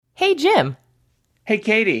Hey, Jim, Hey,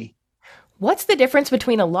 Katie. what's the difference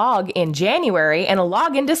between a log in January and a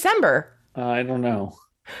log in December? I don't know.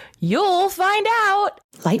 You'll find out.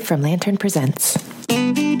 Light from Lantern presents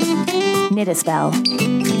Knit a Spell.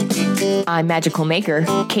 I'm magical maker,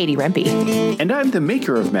 Katie Rempe. And I'm the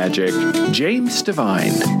maker of magic, James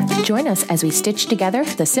Devine. Join us as we stitch together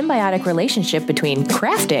the symbiotic relationship between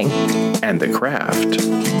crafting And the craft.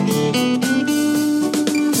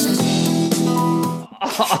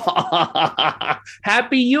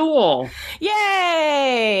 Happy Yule!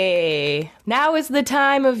 Yay! Now is the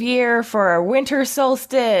time of year for a winter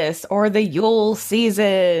solstice or the Yule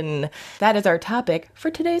season. That is our topic for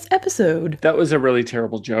today's episode. That was a really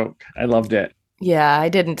terrible joke. I loved it. Yeah, I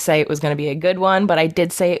didn't say it was going to be a good one, but I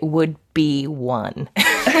did say it would be one.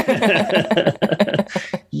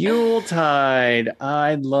 Yuletide.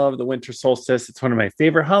 I love the winter solstice. It's one of my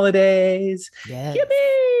favorite holidays. Yes.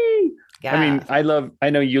 Yippee! Yeah.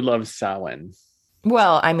 I know you love Samhain.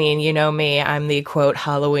 Well, I mean, you know me, I'm the quote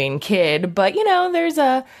Halloween kid, but you know, there's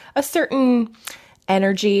a certain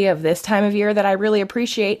energy of this time of year that I really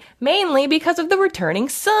appreciate, mainly because of the returning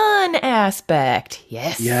sun aspect.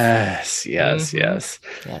 Yes. Yes. Yes.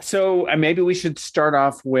 So maybe we should start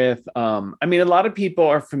off with, a lot of people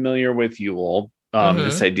are familiar with Yule,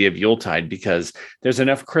 this idea of Yuletide, because there's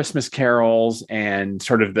enough Christmas carols and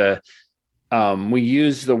sort of we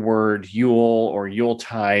use the word Yule or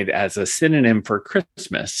Yuletide as a synonym for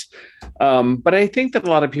Christmas. But I think that a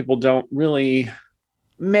lot of people don't really,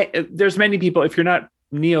 there's many people, if you're not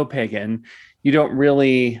neo-pagan, you haven't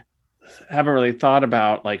really thought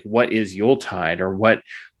about like, what is Yuletide or what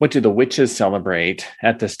do the witches celebrate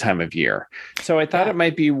at this time of year? So I thought it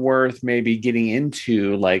might be worth maybe getting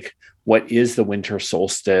into like, what is the winter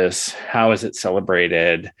solstice? How is it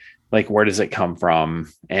celebrated? Like, where does it come from?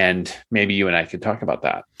 And maybe you and I could talk about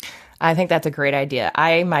that. I think that's a great idea.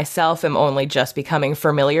 I myself am only just becoming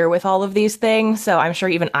familiar with all of these things, so I'm sure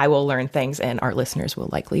even I will learn things, and our listeners will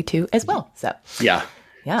likely too as well. So yeah.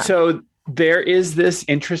 So there is this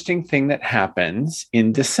interesting thing that happens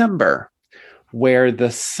in December where the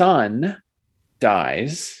sun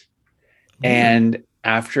dies, and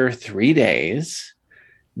after 3 days,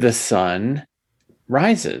 the sun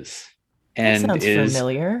rises and that sounds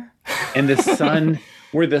familiar. And the sun,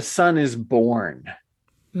 where the sun is born.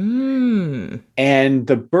 And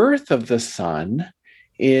the birth of the sun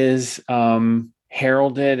is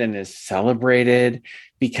heralded and is celebrated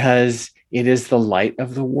because it is the light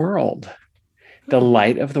of the world. The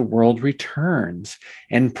light of the world returns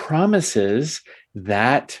and promises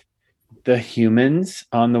that the humans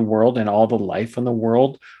on the world and all the life on the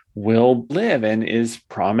world will live and is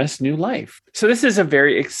promised new life. So this is a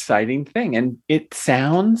very exciting thing. And it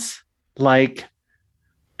sounds like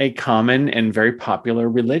a common and very popular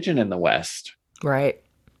religion in the West. Right.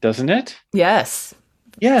 Doesn't it? Yes.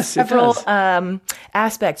 Yes, Several it does.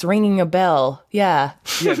 Aspects ringing a bell. Yeah.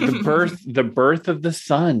 The birth of the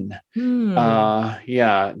sun.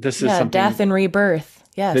 This is something. Death and rebirth.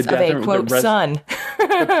 Yes, of a quote sun.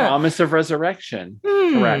 The promise of resurrection.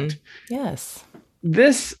 Correct. Yes.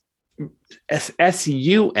 This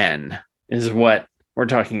sun is what we're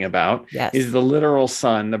talking about. Yes. Is the literal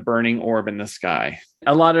sun, the burning orb in the sky.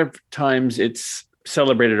 A lot of times it's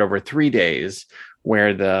celebrated over 3 days,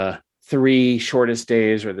 where the 3 shortest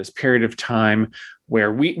days, or this period of time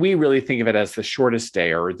where we really think of it as the shortest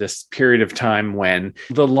day, or this period of time when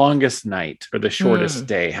the longest night or the shortest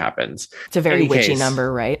day happens. It's a very witchy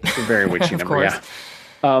number, right? It's a very witchy number, course. yeah.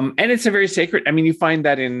 And it's a very sacred. I mean, you find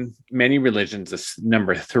that in many religions, this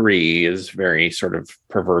number 3 is very sort of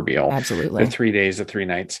proverbial. Absolutely. The 3 days, the 3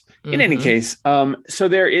 nights. In any case, so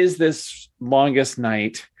there is this longest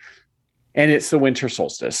night, and it's the winter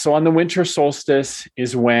solstice. So on the winter solstice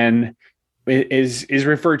is when it is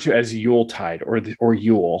referred to as Yuletide or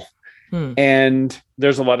Yule. And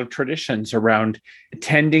there's a lot of traditions around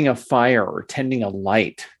tending a fire or tending a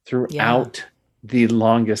light throughout the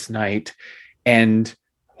longest night, and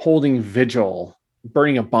holding vigil,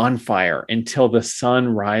 burning a bonfire until the sun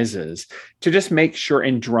rises, to just make sure,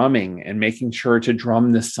 and drumming and making sure to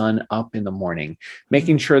drum the sun up in the morning,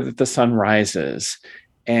 making sure that the sun rises,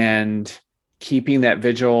 and keeping that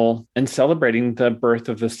vigil and celebrating the birth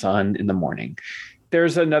of the sun in the morning.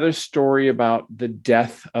 There's another story about the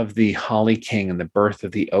death of the Holly King and the birth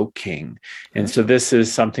of the Oak King. And so this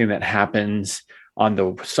is something that happens on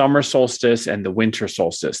the summer solstice and the winter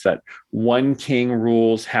solstice, that one king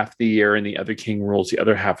rules half the year and the other king rules the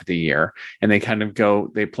other half of the year. And they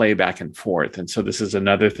play back and forth. And so this is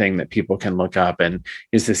another thing that people can look up, and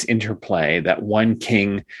is this interplay that one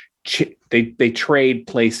king they trade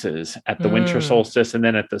places at the winter solstice and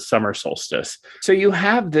then at the summer solstice. So you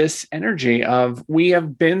have this energy of, we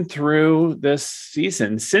have been through this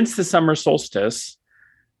season since the summer solstice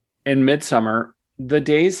in midsummer. The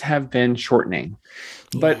days have been shortening,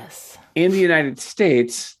 but in the United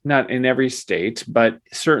States, not in every state, but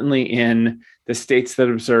certainly in the states that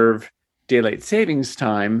observe daylight savings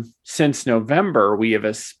time, since November, we have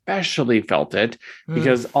especially felt it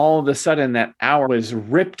because all of a sudden that hour was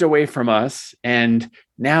ripped away from us. And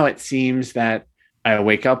now it seems that I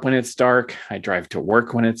wake up when it's dark. I drive to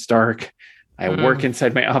work when it's dark. I work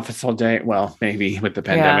inside my office all day. Well, maybe with the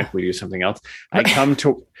pandemic, we do something else. I come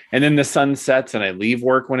to, and then the sun sets and I leave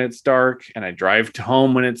work when it's dark and I drive to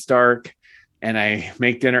home when it's dark and I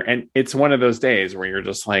make dinner. And it's one of those days where you're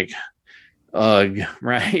just like, ugh,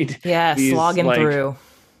 right? Yeah, slogging through.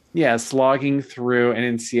 Yeah, slogging through. And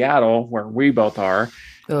in Seattle, where we both are,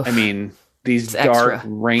 I mean, these dark,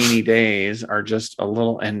 rainy days are just a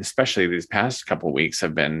little, and especially these past couple of weeks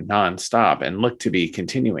have been nonstop and look to be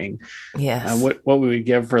continuing. Yes. What we would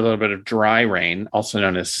give for a little bit of dry rain, also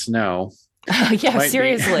known as snow. Yeah,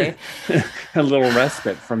 seriously. A little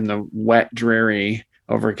respite from the wet, dreary,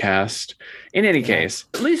 overcast. In any case,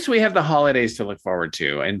 at least we have the holidays to look forward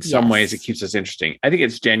to. In some ways, it keeps us interesting. I think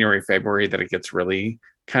it's January, February that it gets really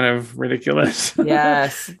kind of ridiculous.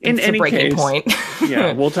 Yes. In it's any a breaking case, point.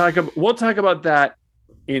 Yeah, we'll talk about that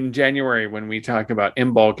in January when we talk about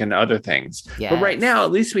Imbolc and other things. Yes. But right now,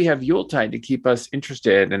 at least we have Yuletide to keep us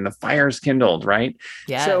interested and the fires kindled, right?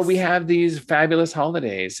 Yes. So we have these fabulous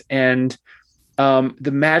holidays, and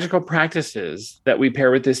the magical practices that we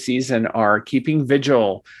pair with this season are keeping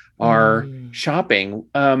vigil, are shopping,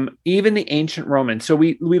 even the ancient Romans. So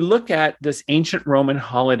we look at this ancient Roman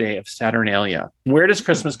holiday of Saturnalia. Where does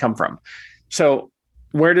Christmas come from? So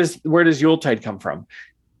where does Yuletide come from?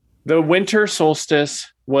 The winter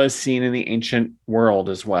solstice was seen in the ancient world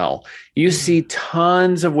as well. You see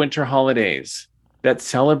tons of winter holidays that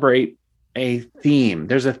celebrate a theme.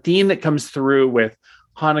 There's a theme that comes through with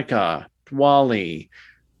Hanukkah, Diwali,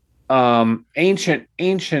 ancient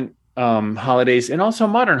holidays, and also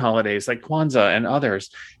modern holidays like Kwanzaa and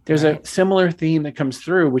others. There's a similar theme that comes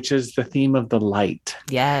through, which is the theme of the light.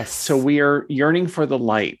 Yes. So we are yearning for the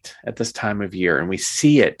light at this time of year, and we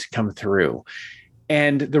see it come through.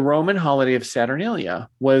 And the Roman holiday of Saturnalia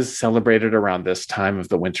was celebrated around this time of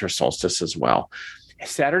the winter solstice as well.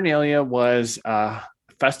 Saturnalia was a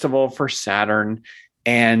festival for Saturn.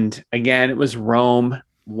 And again, it was Rome.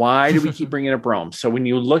 Why do we keep bringing up Rome? So when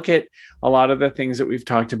you look at a lot of the things that we've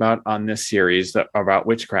talked about on this series about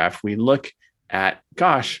witchcraft, we look at,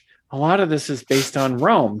 gosh, a lot of this is based on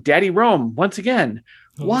Rome. Daddy Rome, once again.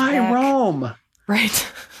 Why back. Rome?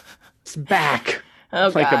 Right. It's back. Oh,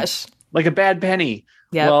 it's gosh. like a bad penny.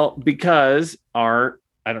 Yep. Well, because I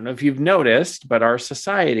don't know if you've noticed, but our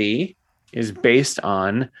society is based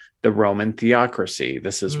on the Roman theocracy.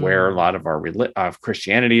 This is where a lot of our of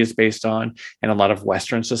Christianity is based on, and a lot of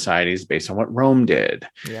Western society is based on what Rome did.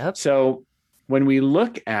 Yep. So when we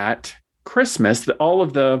look at Christmas, all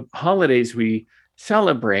of the holidays we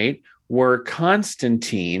celebrate were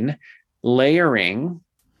Constantine layering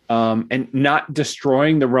and not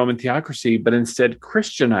destroying the Roman theocracy, but instead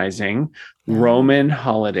Christianizing Roman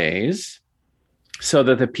holidays so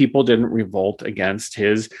that the people didn't revolt against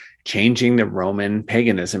his changing the Roman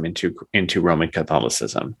paganism into Roman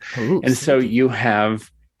Catholicism. Ooh, and so you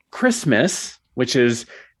have Christmas, which is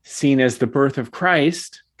seen as the birth of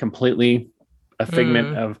Christ, completely a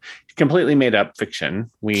figment of completely made up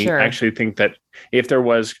fiction. We actually think that if there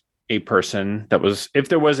was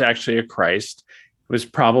actually a Christ, was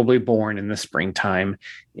probably born in the springtime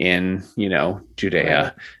in,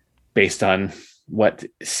 Judea, based on what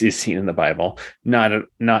is seen in the Bible, not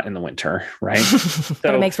in the winter, right?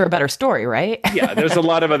 But it makes for a better story, right? Yeah, there's a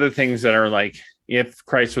lot of other things that are like, if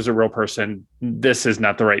Christ was a real person, this is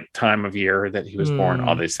not the right time of year that he was born.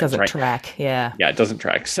 All these things, doesn't track. Yeah, it doesn't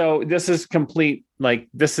track. So this is complete.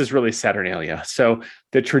 This is really Saturnalia. So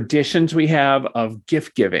the traditions we have of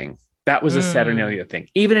gift giving. That was a Saturnalia thing.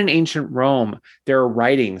 Even in ancient Rome, there are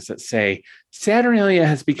writings that say Saturnalia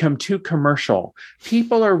has become too commercial.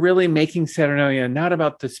 People are really making Saturnalia not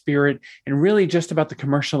about the spirit and really just about the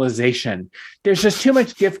commercialization. There's just too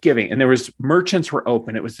much gift giving, and merchants were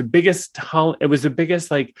open. It was the biggest. Commerce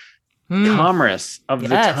of the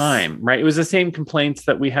time, right? It was the same complaints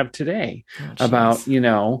that we have today about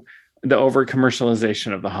the over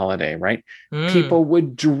commercialization of the holiday, right? People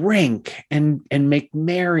would drink and make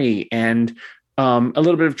merry, and a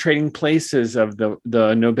little bit of trading places of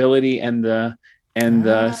the nobility and the and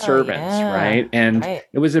the Oh, servants, yeah. right? And Right.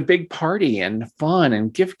 it was a big party and fun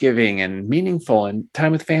and gift giving and meaningful and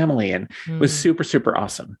time with family, and it was Hmm. super, super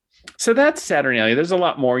awesome. So that's Saturnalia. There's a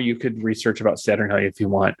lot more you could research about Saturnalia if you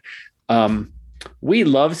want. Um, we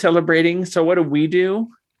love celebrating. So what do we do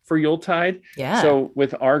for Yuletide? Yeah. So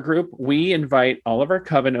with our group, we invite all of our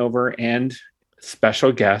coven over and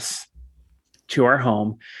special guests to our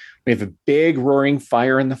home. We have a big roaring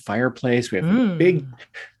fire in the fireplace. We have a big Mm.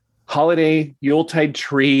 holiday Yuletide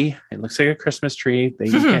tree. It looks like a Christmas tree.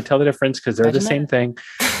 You can't tell the difference because they're the same thing.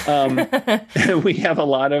 We have a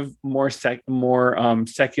lot of more secular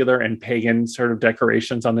and pagan sort of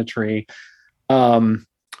decorations on the tree.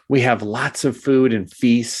 We have lots of food and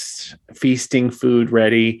feasting food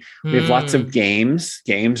ready. We have lots of games.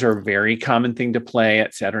 Games are a very common thing to play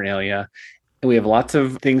at Saturnalia. And we have lots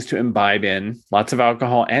of things to imbibe in, lots of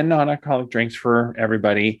alcohol and non-alcoholic drinks for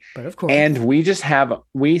everybody. But of course. And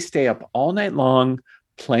we stay up all night long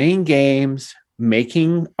playing games,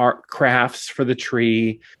 making art crafts for the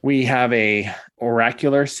tree. We have a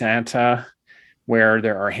oracular Santa where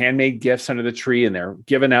there are handmade gifts under the tree and they're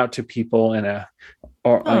given out to people in a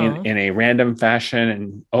random fashion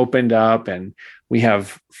and opened up. And we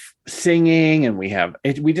have singing and we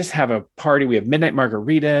just have a party. We have midnight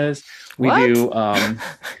margaritas. We do, and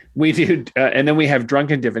then we have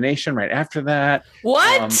drunken divination right after that.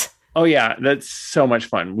 What? Oh yeah, that's so much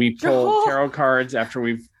fun. We pull tarot cards after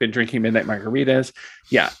we've been drinking midnight margaritas.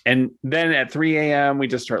 Yeah, and then at 3 a.m. we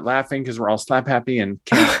just start laughing because we're all slap happy and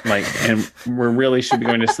and we really should be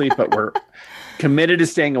going to sleep, but we're committed to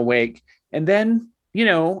staying awake. And then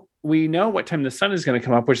we know what time the sun is going to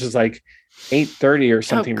come up, which is like 8:30 or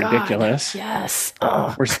something ridiculous. Yes.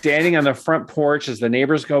 We're standing on the front porch as the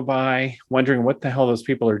neighbors go by, wondering what the hell those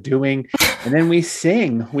people are doing. And then we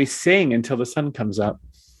sing until the sun comes up.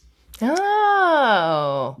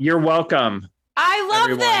 Oh. You're welcome. I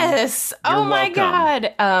love this. Oh my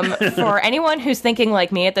God. For anyone who's thinking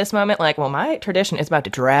like me at this moment, like, well, my tradition is about to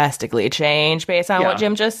drastically change based on what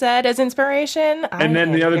Jim just said as inspiration. And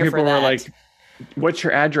then the other people were like, what's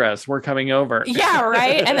your address? We're coming over. Yeah,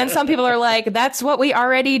 right. And then some people are like, that's what we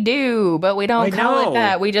already do, but we don't call it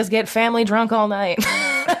that. We just get family drunk all night.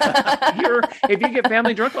 If you get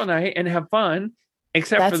family drunk all night and have fun,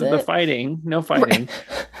 except for the fighting, no fighting,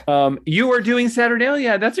 you are doing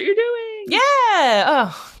Saturnalia. That's what you're doing. Yeah.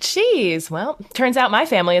 Oh, geez. Well, turns out my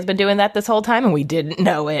family has been doing that this whole time and we didn't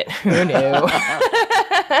know it. Who knew?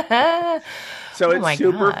 So it's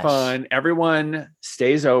super fun. Everyone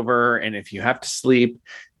stays over. And if you have to sleep,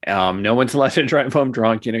 no one's allowed to drive home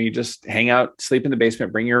drunk. You just hang out, sleep in the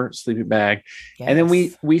basement, bring your sleeping bag. Yes. And then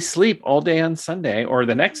we sleep all day on Sunday or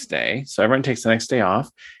the next day. So everyone takes the next day off.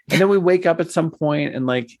 And then we wake up at some point and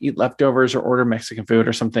eat leftovers or order Mexican food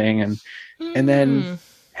or something. And then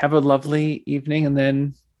have a lovely evening and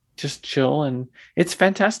then just chill. And it's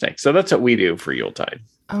fantastic. So that's what we do for Yuletide.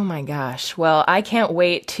 Oh my gosh. Well, I can't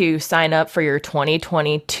wait to sign up for your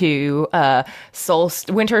 2022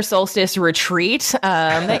 winter solstice retreat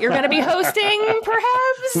that you're going to be hosting,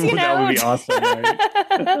 perhaps. That would be awesome, right?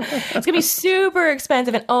 It's going to be super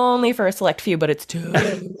expensive and only for a select few, but it's too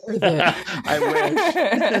worth it. I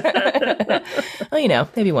wish. Well,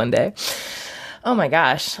 maybe one day. Oh my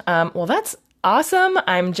gosh. Well, that's awesome.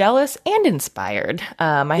 I'm jealous and inspired.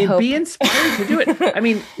 Be inspired to do it. I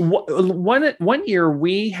mean, one year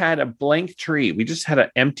we had a blank tree. We just had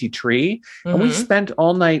an empty tree, and we spent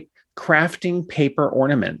all night crafting paper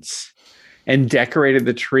ornaments and decorated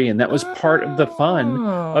the tree. And that was part of the fun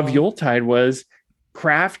of Yuletide was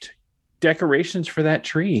craft decorations for that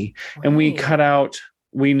tree. Right. And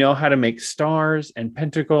we know how to make stars and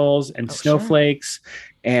pentacles and snowflakes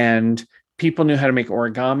and people knew how to make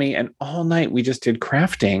origami, and all night we just did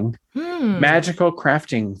crafting, magical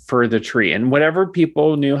crafting for the tree. And whatever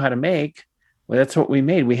people knew how to make, that's what we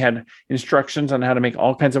made. We had instructions on how to make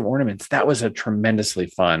all kinds of ornaments. That was a tremendously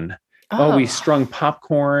fun. We strung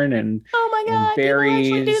popcorn and God, berries.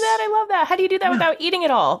 People actually do that. I love that. How do you do that without eating it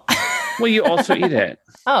all? Well, you also eat it.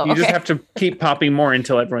 You just have to keep popping more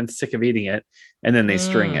until everyone's sick of eating it, and then they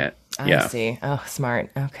string it. I see. Oh, smart.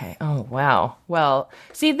 Okay. Oh, wow. Well,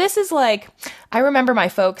 see, this is I remember my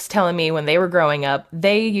folks telling me when they were growing up,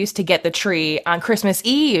 they used to get the tree on Christmas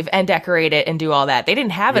Eve and decorate it and do all that. They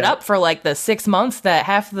didn't have it up for the 6 months that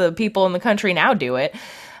half the people in the country now do it.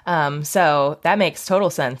 So that makes total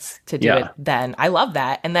sense to do it then. I love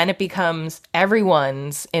that. And then it becomes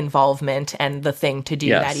everyone's involvement and the thing to do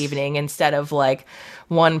that evening instead of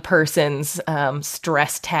one person's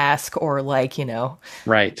stress task or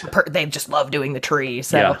right. They just love doing the tree.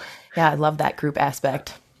 So yeah, I love that group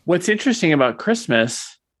aspect. What's interesting about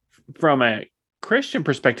Christmas from a Christian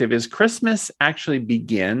perspective is Christmas actually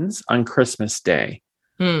begins on Christmas Day.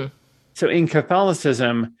 So in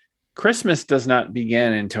Catholicism, Christmas does not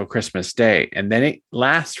begin until Christmas Day, and then it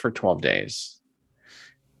lasts for 12 days.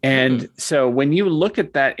 And so when you look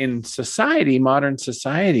at that in society, modern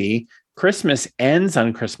society, Christmas ends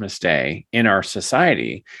on Christmas Day in our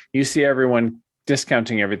society. You see everyone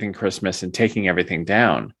discounting everything Christmas and taking everything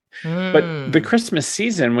down. But the Christmas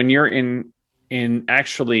season, when you're in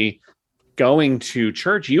actually going to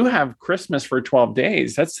church, you have Christmas for 12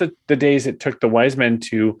 days. That's the days it took the wise men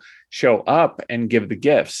to show up and give the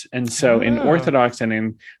gifts. And so in Orthodox and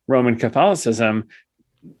in Roman Catholicism,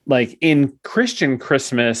 like in Christian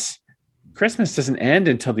Christmas doesn't end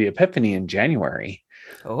until the Epiphany in January.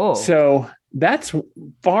 So that's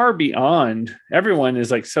far beyond. Everyone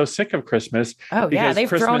is like so sick of Christmas. They've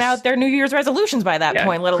thrown out their New Year's resolutions by that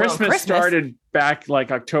point, let alone Christmas started back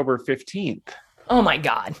like October 15th. Oh my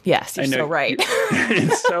God. Yes, you're so right.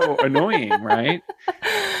 It's so annoying, right?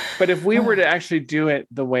 But if we were to actually do it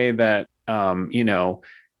the way that,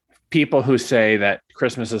 people who say that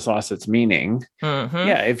Christmas has lost its meaning.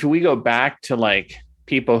 If we go back to like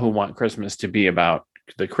people who want Christmas to be about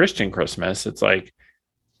the Christian Christmas, it's like,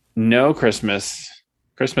 no, Christmas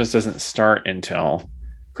doesn't start until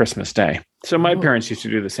Christmas Day. So my parents used to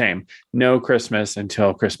do the same. No Christmas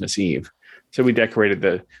until Christmas Eve. So we decorated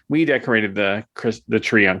the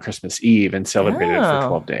tree on Christmas Eve and celebrated it for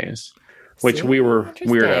 12 days, which we were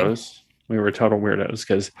weirdos. We were total weirdos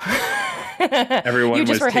because everyone you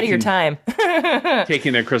just were ahead of your time.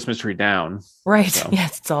 Taking their Christmas tree down. Right. So.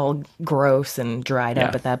 Yes, it's all gross and dried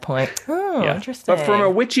up at that point. Interesting. But from a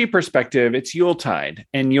witchy perspective, it's Yuletide.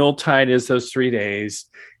 And Yuletide is those 3 days.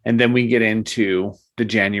 And then we get into the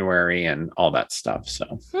January and all that stuff.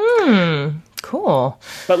 So cool.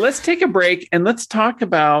 But let's take a break and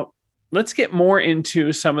let's get more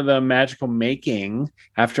into some of the magical making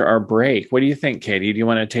after our break. What do you think, Katie? Do you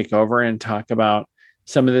want to take over and talk about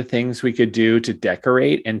some of the things we could do to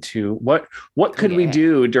decorate and to what could we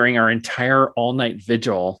do during our entire all-night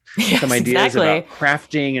vigil? Some ideas about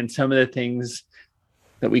crafting and some of the things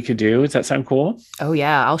that we could do. Does that sound cool? Oh,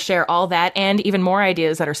 yeah. I'll share all that and even more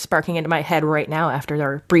ideas that are sparking into my head right now after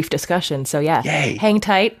our brief discussion. So hang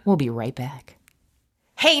tight. We'll be right back.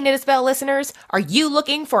 Hey, Knit a Spell listeners, are you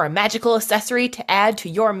looking for a magical accessory to add to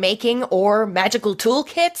your making or magical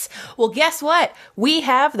toolkits? Well, guess what? We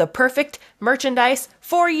have the perfect merchandise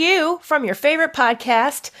for you from your favorite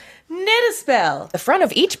podcast, Knit a Spell. The front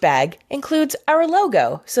of each bag includes our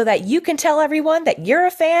logo so that you can tell everyone that you're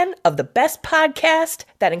a fan of the best podcast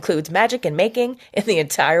that includes magic and making in the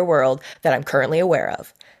entire world that I'm currently aware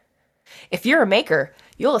of. If you're a maker,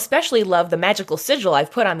 you'll especially love the magical sigil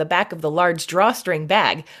I've put on the back of the large drawstring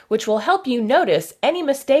bag, which will help you notice any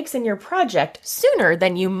mistakes in your project sooner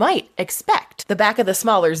than you might expect. The back of the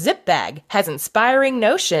smaller zip bag has inspiring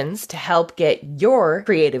notions to help get your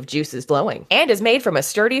creative juices flowing, and is made from a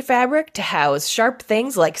sturdy fabric to house sharp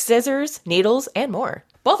things like scissors, needles, and more.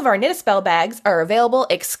 Both of our Knit a Spell bags are available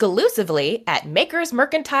exclusively at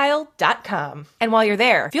makersmercantile.com. And while you're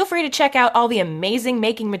there, feel free to check out all the amazing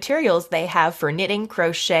making materials they have for knitting,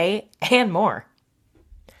 crochet, and more.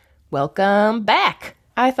 Welcome back.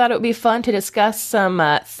 I thought it would be fun to discuss some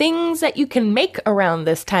things that you can make around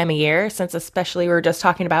this time of year, since especially we were just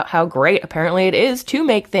talking about how great apparently it is to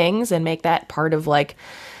make things and make that part of like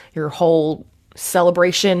your whole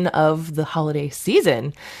celebration of the holiday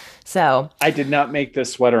season. So I did not make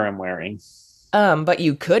this sweater I'm wearing. But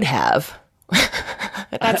you could have.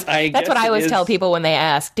 That's what I always tell people when they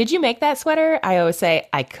ask, did you make that sweater? I always say,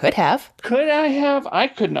 I could have. Could I have? I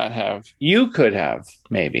could not have. You could have,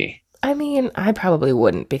 maybe. I mean, I probably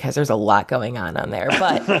wouldn't because there's a lot going on there.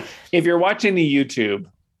 But if you're watching the YouTube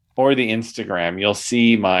or the Instagram, you'll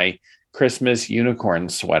see my Christmas unicorn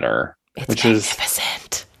sweater, which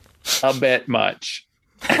magnificent. Is a bit much.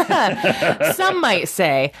 Some might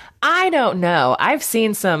say. I don't know. I've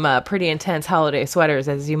seen some pretty intense holiday sweaters,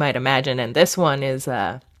 as you might imagine, and this one is,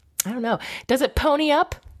 I don't know. Does it pony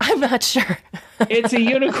up? I'm not sure. It's a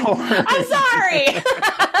unicorn. I'm sorry.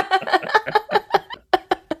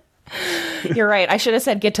 You're right. I should have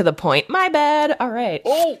said get to the point. My bad. All right.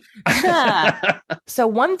 Oh. So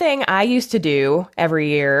one thing I used to do every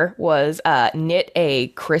year was knit a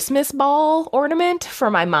Christmas ball ornament for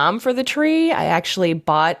my mom for the tree. I actually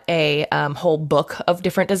bought a whole book of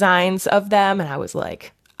different designs of them. And I was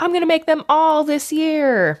like, I'm going to make them all this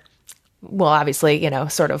year. Well, obviously,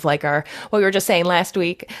 sort of like what we were just saying last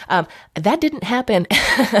week, that didn't happen.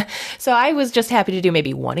 So I was just happy to do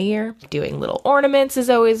maybe one a year. Doing little ornaments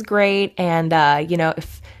is always great. And,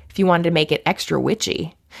 if you wanted to make it extra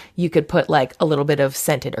witchy, You could put like a little bit of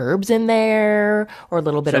scented herbs in there or a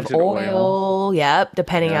little bit Scented of oil. oil. Yep.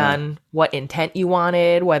 Depending Yeah. on what intent you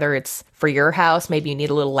wanted, whether it's for your house, maybe you need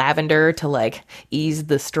a little lavender to like ease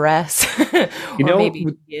the stress You or know, maybe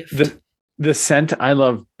gift. the the scent I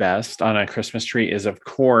love best on a Christmas tree is, of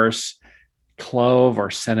course, clove or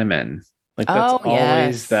cinnamon. Like that's Oh,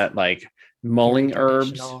 always yes. that like Very mulling herbs,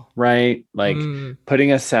 traditional. right? Like Mm.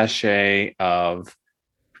 putting a sachet of,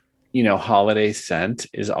 holiday scent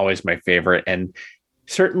is always my favorite. And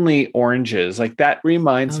certainly oranges, like that Oh,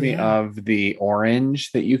 reminds me yeah. of the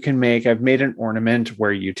orange that you can make. I've made an ornament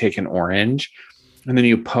where you take an orange and then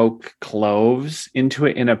you poke cloves into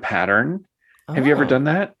it in a pattern. Have you ever Oh, done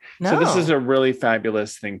that? So this is no. a really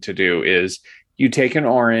fabulous thing to do is you take an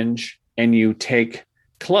orange and you take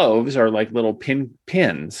cloves or like little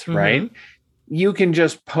pins, right? Mm-hmm. You can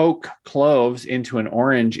just poke cloves into an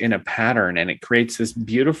orange in a pattern and it creates this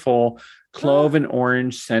beautiful clove and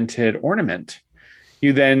orange scented ornament.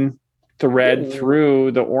 You then thread Ooh.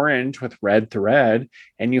 through the orange with red thread,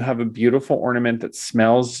 and you have a beautiful ornament that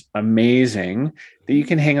smells amazing that you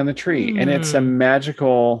can hang on the tree. And it's a Hmm.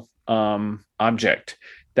 magical object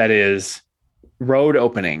that is road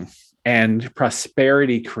opening and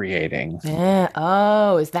prosperity creating. Yeah.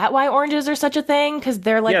 Oh, is that why oranges are such a thing? Because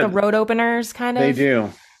they're like the Yeah, road openers, kind they of. do.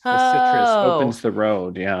 The citrus Oh. opens the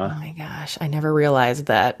road. Oh Yeah. my gosh, I never realized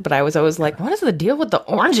that. But I was always like, what is the deal with the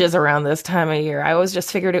oranges around this time of year? I always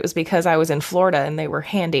just figured it was because I was in Florida and they were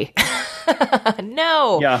handy.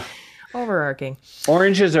 No, Yeah. overarching.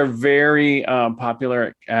 Oranges are very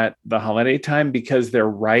popular at the holiday time because they're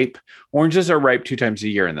ripe. Oranges are ripe 2 times a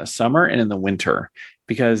year, in the summer and in the winter.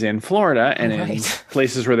 Because in Florida and in Right.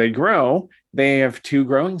 places where they grow, they have two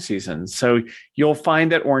growing seasons. So you'll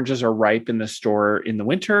find that oranges are ripe in the store in the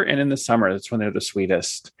winter and in the summer. That's when they're the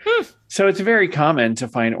sweetest. Hmm. So it's very common to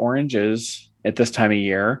find oranges at this time of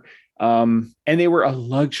year. And they were a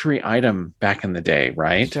luxury item back in the day,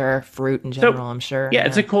 right? Sure, fruit in So general, I'm sure. yeah,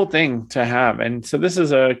 it's Yeah. a cool thing to have. And so this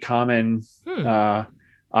is a common Hmm. uh,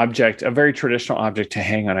 object, a very traditional object to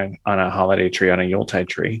hang on a holiday tree, on a Yuletide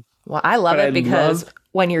tree. Well, I love But I it because love,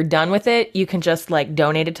 when you're done with it, you can just like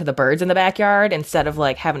donate it to the birds in the backyard instead of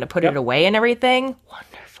like having to put it yep, away and everything.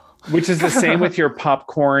 which is the same Wonderful. with your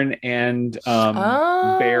popcorn and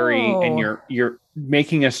berry, and Oh, you're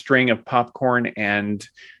making a string of popcorn and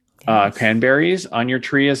yes. cranberries on your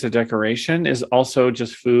tree as a decoration is also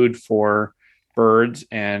just food for birds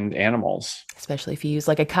and animals. Especially if you use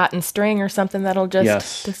like a cotton string or something that'll just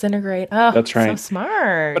Yes, disintegrate. Oh, that's so right. But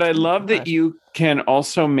smart. I Oh my love that gosh. you can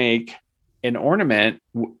also make an ornament,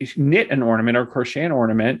 knit an ornament or crochet an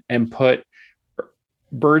ornament and put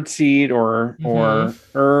bird seed Mm-hmm. or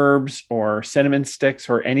herbs or cinnamon sticks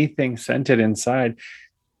or anything scented inside.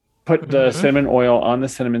 Put the Mm-hmm. cinnamon oil on the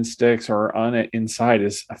cinnamon sticks or on it inside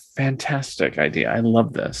is a fantastic idea. I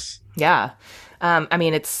love this. Yeah. I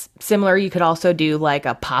mean, it's similar. You could also do like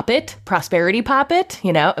a poppet, prosperity poppet,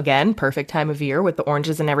 again, perfect time of year with the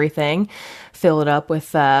oranges and everything. Fill it up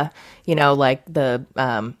with, like the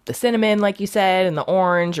cinnamon, like you said, and the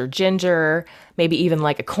orange or ginger, maybe even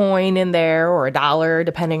like a coin in there or a dollar,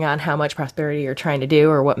 depending on how much prosperity you're trying to do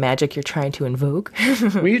or what magic you're trying to invoke.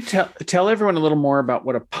 Will you tell everyone a little more about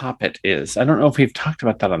what a poppet is? I don't know if we've talked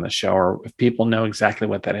about that on the show or if people know exactly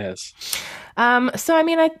what that is. So I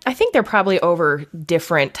mean, I think they're probably over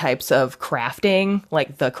different types of crafting,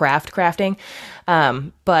 like the crafting.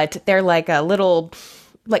 But they're like a little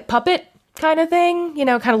like puppet kind of thing,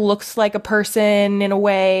 kind of looks like a person in a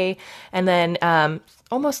way. And then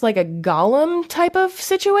almost like a golem type of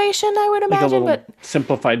situation, I would Like a imagine. little But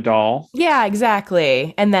simplified doll. yeah,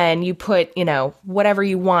 exactly. And then you put, whatever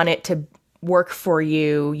you want it to work for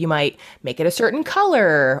you. You might make it a certain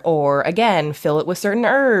color, or again, fill it with certain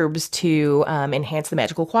herbs to enhance the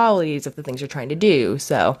magical qualities of the things you're trying to do.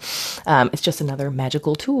 So it's just another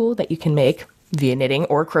magical tool that you can make via knitting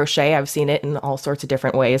or crochet. I've seen it in all sorts of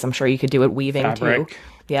different ways. I'm sure you could do it weaving too. Fabric.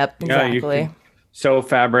 Yep, Yeah, you exactly. could sew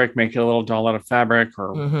fabric, make a little doll out of fabric,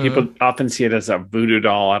 or Mm-hmm. people often see it as a voodoo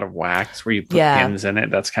doll out of wax where you put Yeah, pins in it.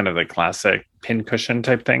 That's kind of the classic pin cushion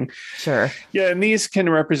type thing. sure. Yeah, and these can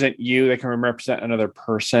represent you, they can represent another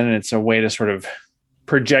person. And it's a way to sort of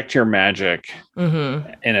project your magic Mm-hmm.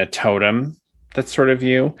 in a totem that's sort of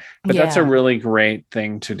you. But that's a Yeah. really great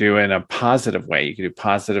thing to do in a positive way. You can do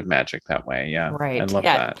positive magic that way. Yeah, I Right. love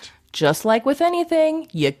Yeah. that. just like with anything,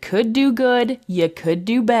 you could do good, you could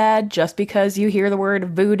do bad. Just because you hear the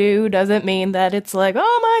word voodoo doesn't mean that it's like,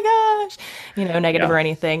 oh my gosh, negative Yeah. or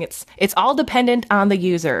anything. It's all dependent on the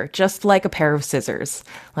user, just like a pair of scissors.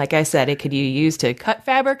 Like I said, it could be used to cut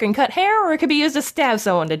fabric and cut hair, or it could be used to stab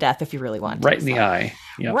someone to death if you really want to. Right in the eye.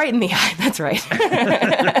 Yep. Right in the eye. That's right.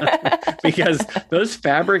 Because those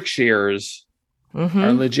fabric shears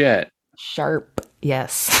are legit. Sharp.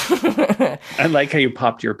 Yes. I like how you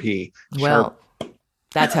popped your P. Well,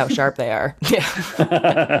 that's how sharp they are.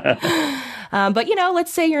 Yeah. But,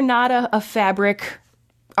 let's say you're not a fabric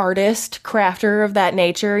artist, crafter of that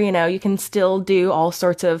nature. You can still do all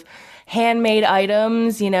sorts of handmade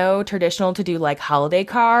items, traditional to do like holiday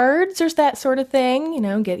cards or that sort of thing.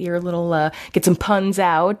 Get your little, get some puns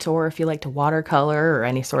out, or if you like to watercolor or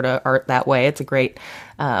any sort of art that way, it's a great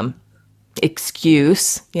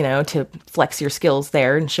excuse, to flex your skills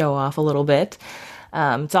there and show off a little bit.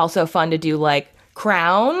 It's also fun to do like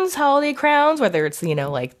crowns, holiday crowns, whether it's,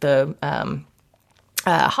 like the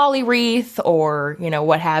holly wreath or,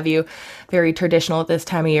 what have you. Very traditional at this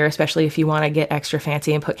time of year, especially if you want to get extra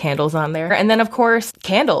fancy and put candles on there. And then, of course,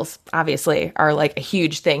 candles, obviously, are like a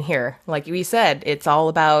huge thing here. Like we said, it's all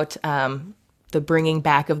about the bringing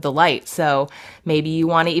back of the light. So maybe you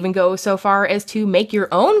want to even go so far as to make your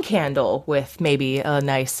own candle with maybe a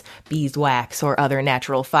nice beeswax or other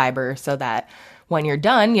natural fiber, so that when you're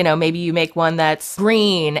done, maybe you make one that's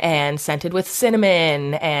green and scented with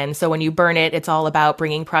cinnamon. And so when you burn it, it's all about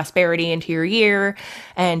bringing prosperity into your year.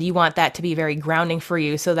 And you want that to be very grounding for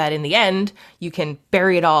you, so that in the end, you can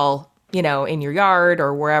bury it all, in your yard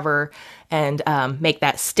or wherever, and make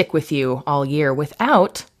that stick with you all year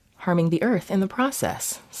without harming the earth in the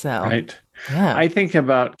process. So, right. Yeah. I think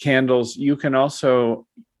about candles. You can also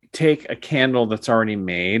take a candle that's already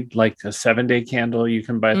made, like a 7-day candle you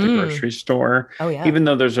can buy at the grocery store. Oh, yeah. Even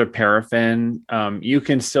though there's a paraffin, you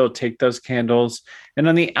can still take those candles. And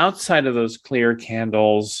on the outside of those clear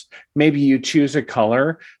candles, maybe you choose a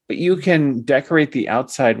color, but you can decorate the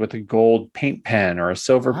outside with a gold paint pen or a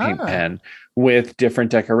silver paint pen with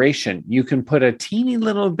different decoration. You can put a teeny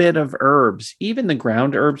little bit of herbs, even the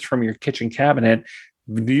ground herbs from your kitchen cabinet,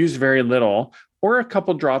 use very little, or a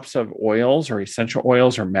couple drops of oils or essential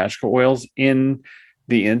oils or magical oils in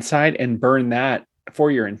the inside, and burn that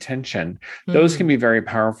for your intention. Those can be very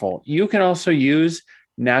powerful. You can also use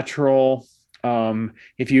natural,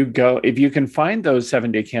 if you can find those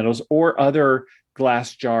 7-day candles or other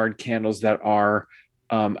glass jarred candles that are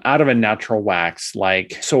out of a natural wax,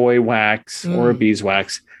 like soy wax or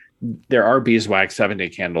beeswax. There are beeswax 7-day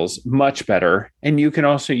candles, much better. And you can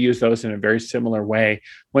also use those in a very similar way.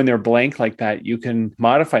 When they're blank like that, you can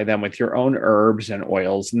modify them with your own herbs and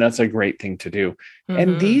oils. And that's a great thing to do.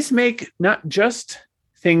 And these make not just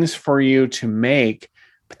things for you to make,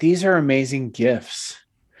 but these are amazing gifts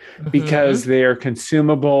because they are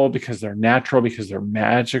consumable, because they're natural, because they're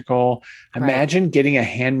magical. Imagine getting a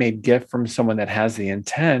handmade gift from someone that has the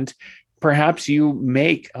intent. Perhaps you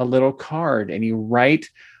make a little card and you write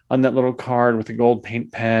on that little card with a gold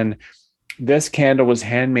paint pen, this candle was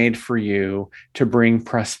handmade for you to bring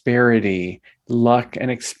prosperity, luck,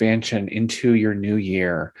 and expansion into your new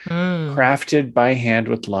year. Crafted by hand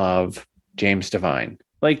with love, James Devine.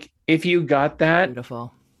 Like, if you got that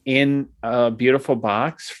Beautiful. In a beautiful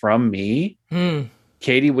box from me,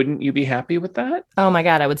 Katie, wouldn't you be happy with that? Oh my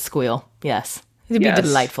God, I would squeal. Yes. It'd be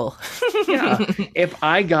delightful. Yeah. If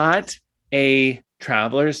I got a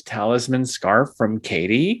traveler's talisman scarf from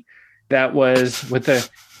Katie that was with a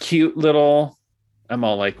cute little, I'm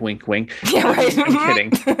all like wink wink. Yeah, right. I'm kidding.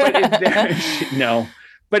 But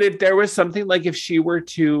but if there was something like, if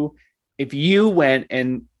you went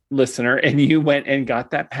and listener and you went and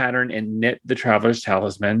got that pattern and knit the traveler's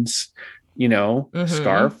talismans,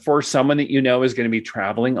 scarf for someone that is going to be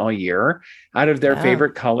traveling all year out of their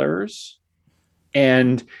favorite colors,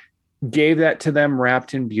 and gave that to them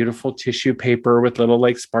wrapped in beautiful tissue paper with little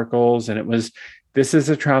like sparkles. And it was, this is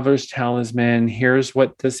a traveler's talisman. Here's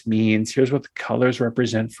what this means. Here's what the colors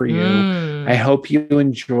represent for you. I hope you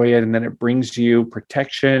enjoy it. And then it brings you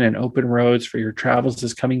protection and open roads for your travels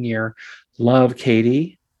this coming year. Love,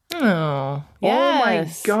 Katie. Oh,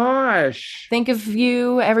 yes. Oh my gosh. Think of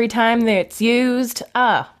you every time that it's used.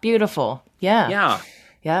 Beautiful. Yeah. Yeah.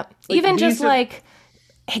 Yep. Even just like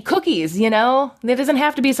cookies, it doesn't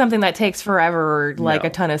have to be something that takes forever or like a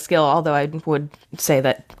ton of skill. Although I would say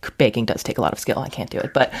that baking does take a lot of skill. I can't do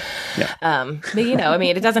it, but,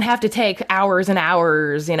 it doesn't have to take hours and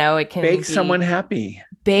hours. It can bake someone happy.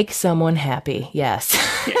 Bake someone happy. Yes.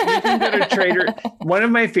 You can go to Trader. One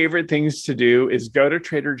of my favorite things to do is go to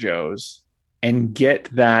Trader Joe's and get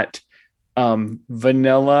that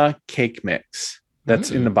vanilla cake mix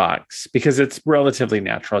that's in the box because it's relatively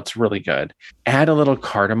natural. It's really good. Add a little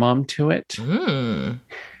cardamom to it.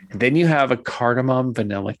 Then you have a cardamom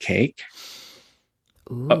vanilla cake.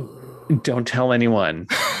 Don't tell anyone.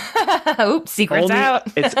 Oops, secret's out.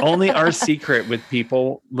 It's only our secret with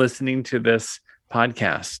people listening to this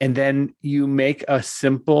podcast. And then you make a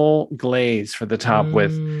simple glaze for the top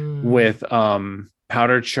with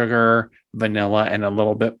powdered sugar, vanilla, and a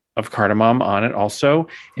little bit of cardamom on it also,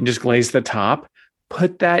 and just glaze the top.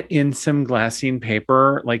 Put that in some glassine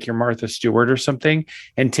paper, like your Martha Stewart or something,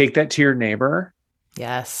 and take that to your neighbor.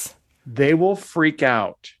 Yes. They will freak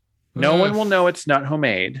out. No one will know it's not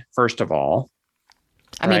homemade, first of all.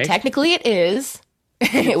 I mean, technically it is.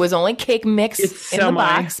 It was only cake mix in the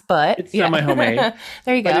box, but it's semi-homemade.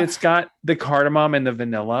 There you go. But it's got the cardamom and the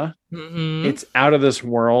vanilla. It's out of this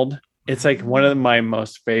world. It's like one of my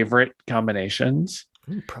most favorite combinations.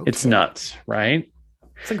 It's nuts, right?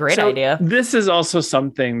 It's a great idea. This is also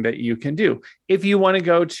something that you can do. If you want to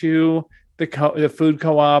go to the food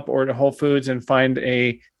co-op or to Whole Foods and find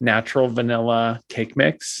a natural vanilla cake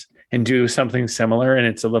mix and do something similar, and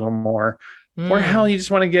it's a little more, or hell, you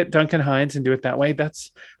just want to get Duncan Hines and do it that way.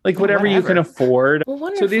 That's like whatever you can afford.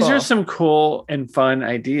 Well, so these are some cool and fun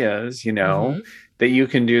ideas, that you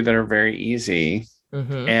can do that are very easy.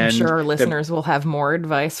 And I'm sure our listeners will have more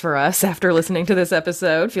advice for us after listening to this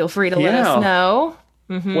episode. Feel free to let us know.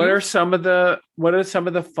 What are some of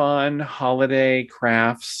the fun holiday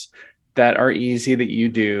crafts that are easy that you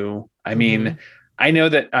do? I mean, I know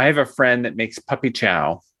that I have a friend that makes puppy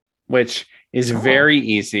chow, which is very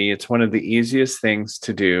easy. It's one of the easiest things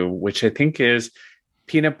to do, which I think is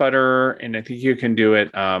peanut butter. And I think you can do it.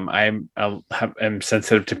 I'm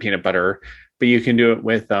sensitive to peanut butter, but you can do it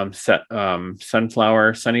with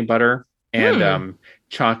sunflower sunny butter and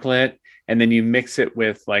chocolate. And then you mix it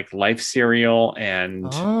with like Life cereal and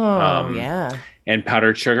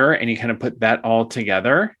powdered sugar. And you kind of put that all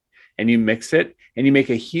together and you mix it and you make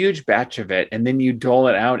a huge batch of it. And then you dole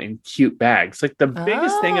it out in cute bags. Like the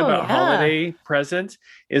biggest thing about holiday presents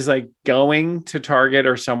is like going to Target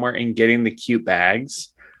or somewhere and getting the cute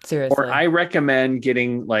bags. Seriously. Or I recommend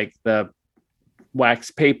getting like the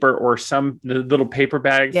wax paper or the little paper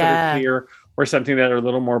bags that are clear, or something that are a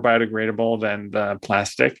little more biodegradable than the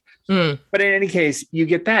plastic. But in any case, you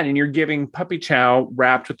get that and you're giving puppy chow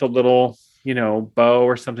wrapped with a little, bow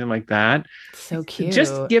or something like that. So cute.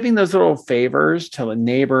 Just giving those little favors to the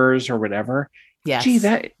neighbors or whatever. Yes. Gee,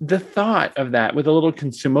 the thought of that with a little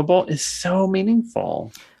consumable is so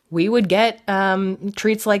meaningful. We would get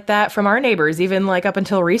treats like that from our neighbors, even like up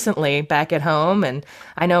until recently back at home. And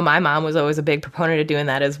I know my mom was always a big proponent of doing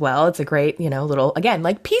that as well. It's a great, little, again,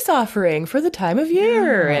 like peace offering for the time of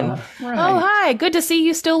year. Oh, hi, good to see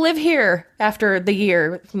you still live here after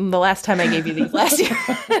the last time I gave you these last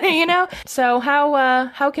year, So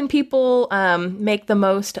how can people make the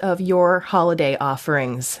most of your holiday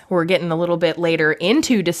offerings? We're getting a little bit later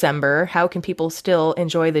into December. How can people still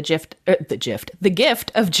enjoy the gift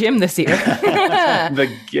of Jim this year?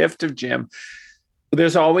 The gift of Jim.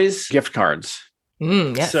 There's always gift cards.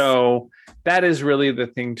 Yes. So that is really the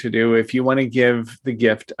thing to do. If you want to give the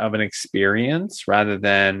gift of an experience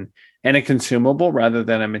and a consumable rather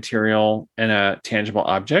than a material and a tangible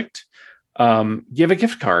object, give a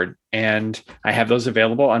gift card. And I have those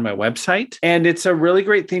available on my website. And it's a really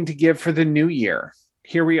great thing to give for the new year.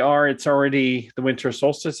 Here we are. It's already the winter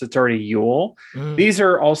solstice. It's already Yule. These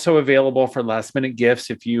are also available for last minute gifts.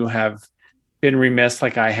 If you have been remiss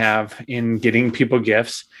like I have in getting people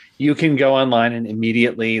gifts, you can go online and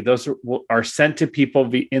immediately those are sent to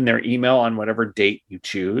people in their email on whatever date you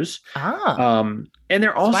choose. And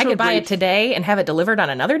they're also I could buy it today and have it delivered on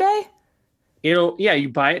another day? You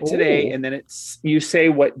buy it today and then you say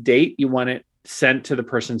what date you want it sent to the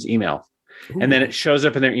person's email. And then it shows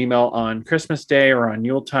up in their email on Christmas Day or on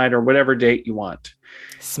Yuletide or whatever date you want.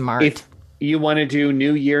 Smart. If you want to do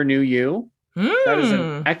New Year, New You, that is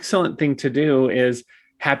an excellent thing to do is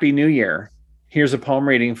Happy New Year. Here's a palm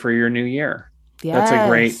reading for your new year. Yes. That's a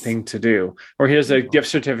great thing to do. Or here's a gift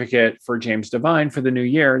certificate for James Devine for the new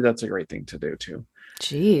year. That's a great thing to do too.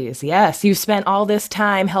 Jeez, yes. You've spent all this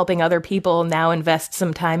time helping other people. Now invest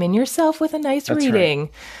some time in yourself with a nice reading.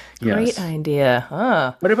 Right. Great idea.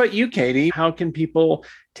 What about you, Katie? How can people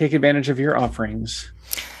take advantage of your offerings?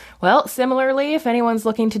 Well, similarly, if anyone's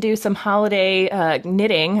looking to do some holiday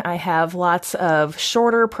knitting, I have lots of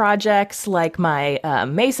shorter projects like my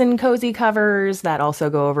Mason cozy covers that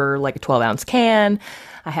also go over like a 12-ounce can.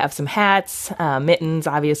 I have some hats, mittens,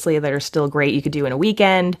 obviously, that are still great you could do in a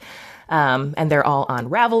weekend. And they're all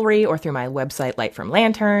on Ravelry or through my website, Light from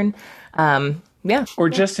Lantern. Yeah. Or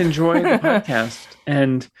just enjoy the podcast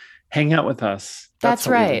and hang out with us. That's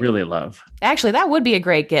what right. we really love. Actually, that would be a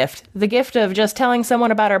great gift. The gift of just telling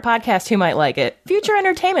someone about our podcast who might like it. Future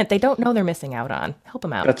entertainment they don't know they're missing out on. Help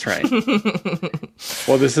them out. That's right.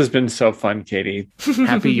 Well, this has been so fun, Katie.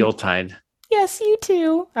 Happy Yuletide. Yes, you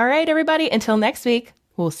too. All right, everybody. Until next week,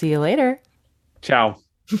 we'll see you later. Ciao.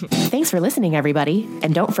 Thanks for listening, everybody.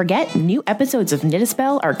 And don't forget, new episodes of Knit a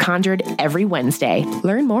Spell are conjured every Wednesday.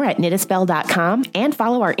 Learn more at knitaspell.com and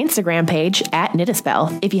follow our Instagram page at Knit a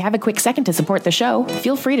Spell. If you have a quick second to support the show,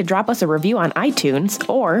 feel free to drop us a review on iTunes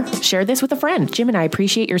or share this with a friend. Jim and I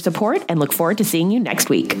appreciate your support and look forward to seeing you next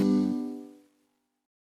week.